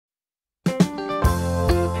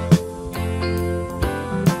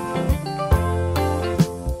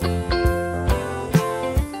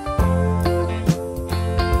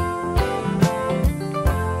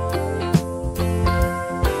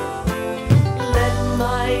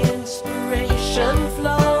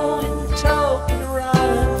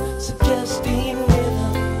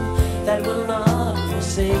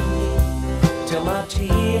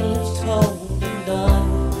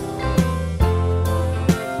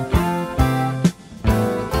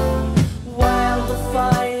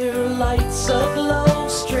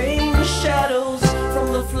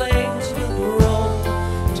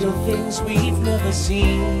never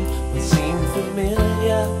seen would seem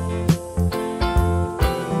familiar.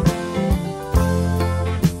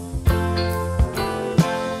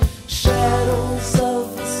 Shadows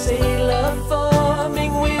of the sailor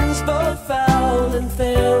forming, winds both foul and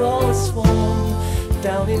fair all swarm.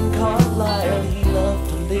 Down in Carlisle he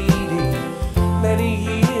loved a lady many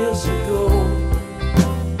years ago.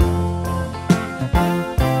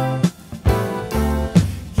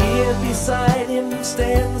 Here beside him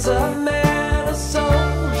stands a man, a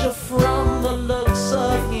soldier, from the looks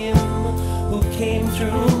of him, who came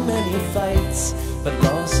through many fights but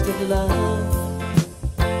lost at love.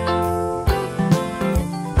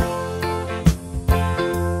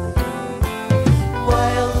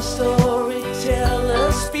 While the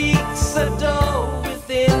storyteller speaks, a door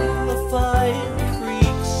within the fire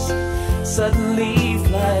creaks, suddenly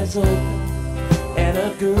flies open and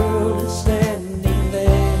a girl is standing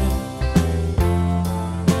there.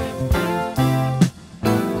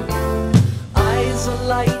 Eyes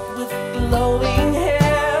alight with glowing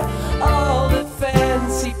hair, all that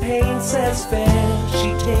fancy paints as fair.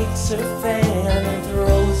 She takes her fan and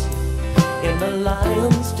throws it in the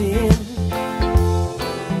lion's den.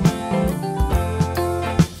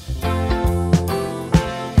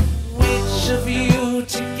 Which of you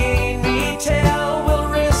to gain me tell will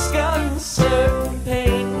risk uncertain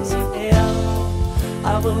pains of hell?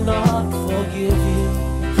 I will not forgive you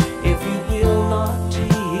if you will not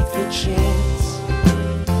take the chance.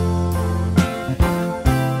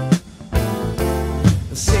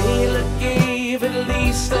 The sailor gave at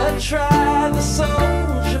least a try, the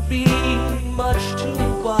soldier being much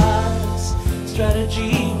too wise.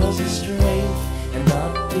 Strategy was his strength and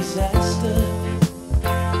not disaster.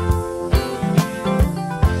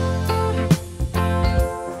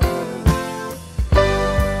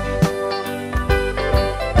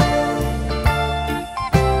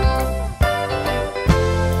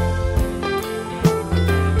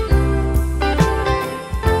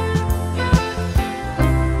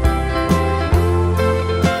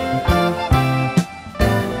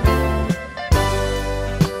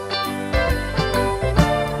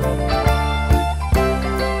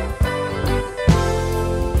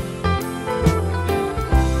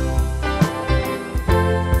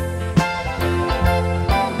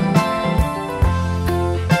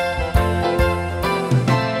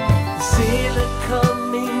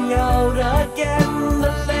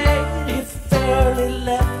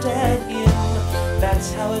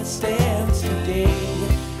 That's how it stands today.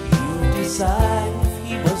 You decide if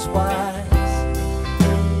he was wise.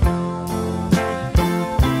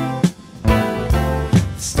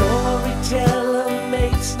 The storyteller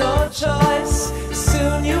makes no choice.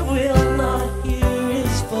 Soon you will not hear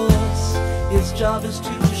his voice. His job is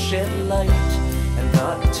to shed light and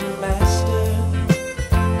not to master.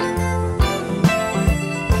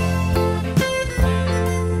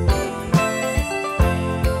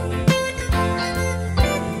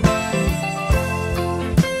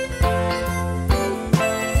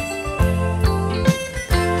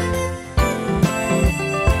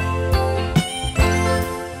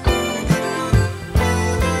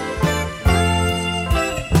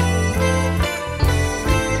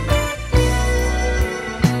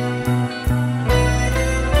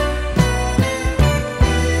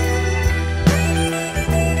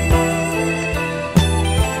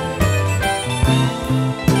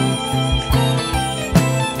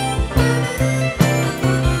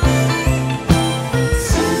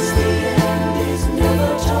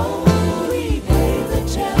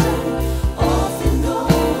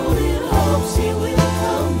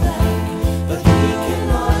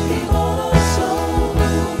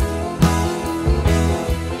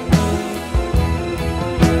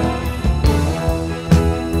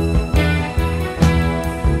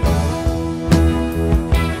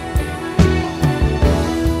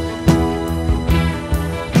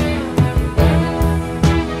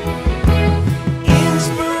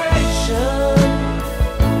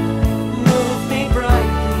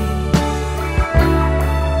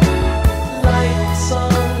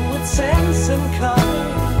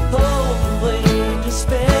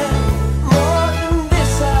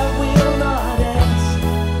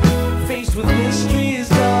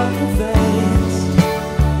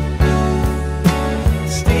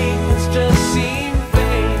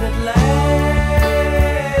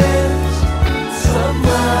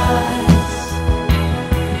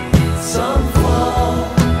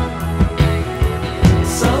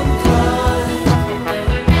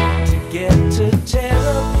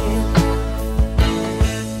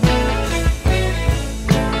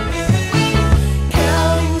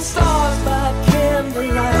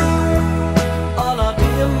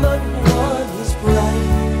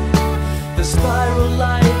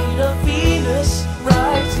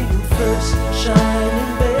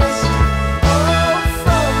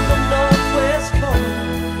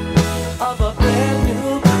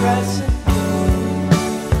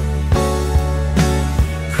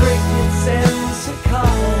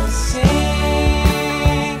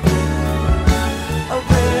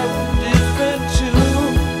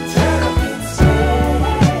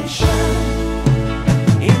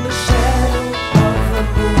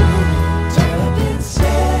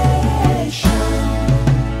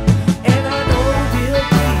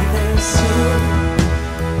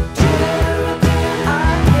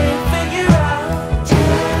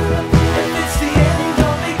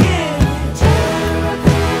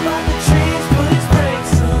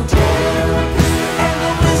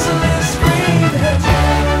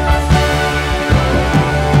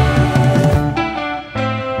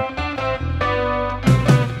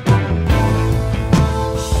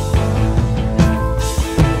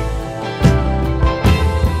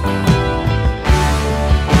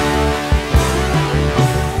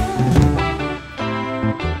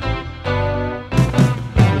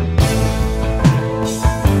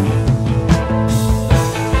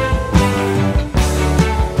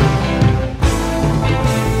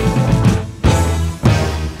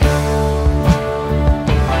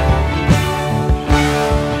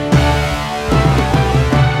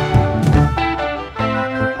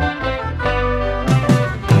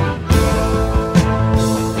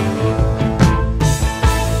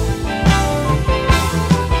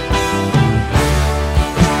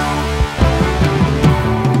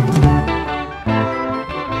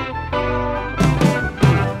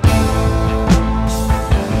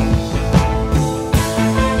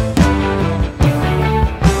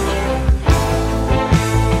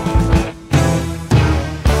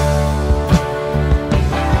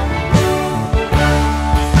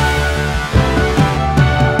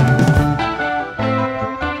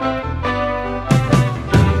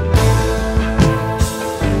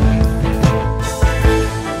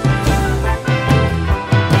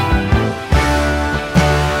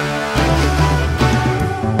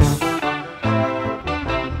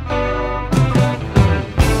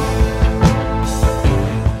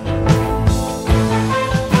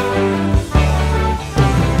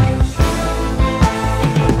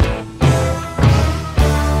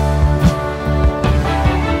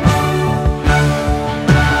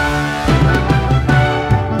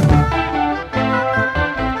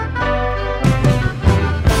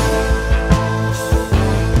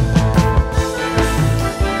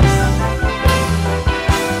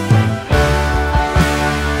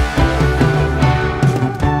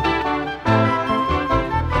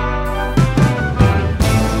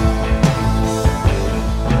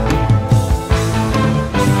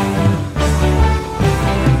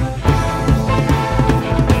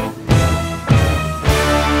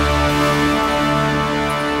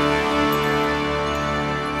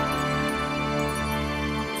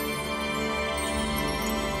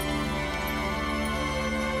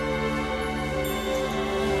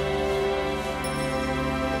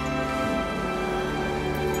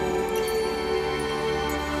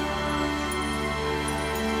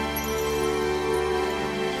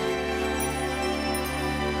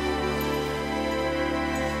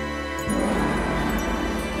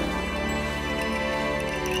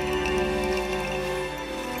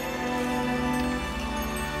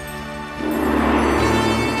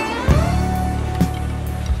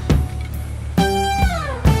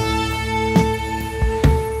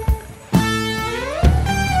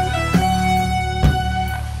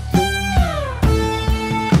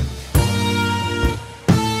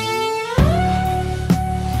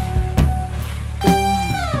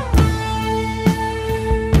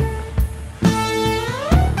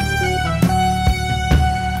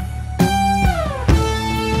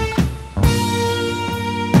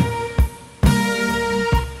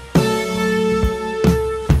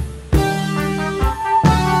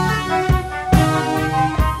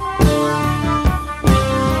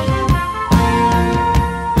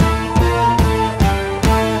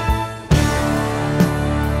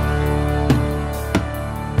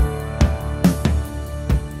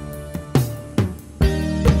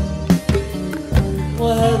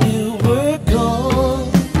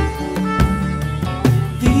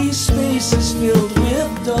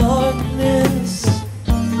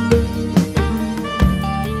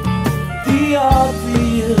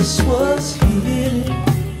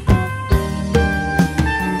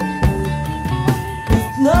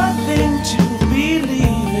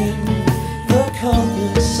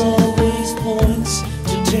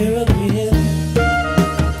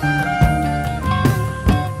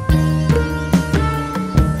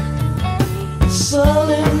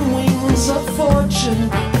 sullen wings of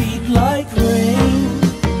fortune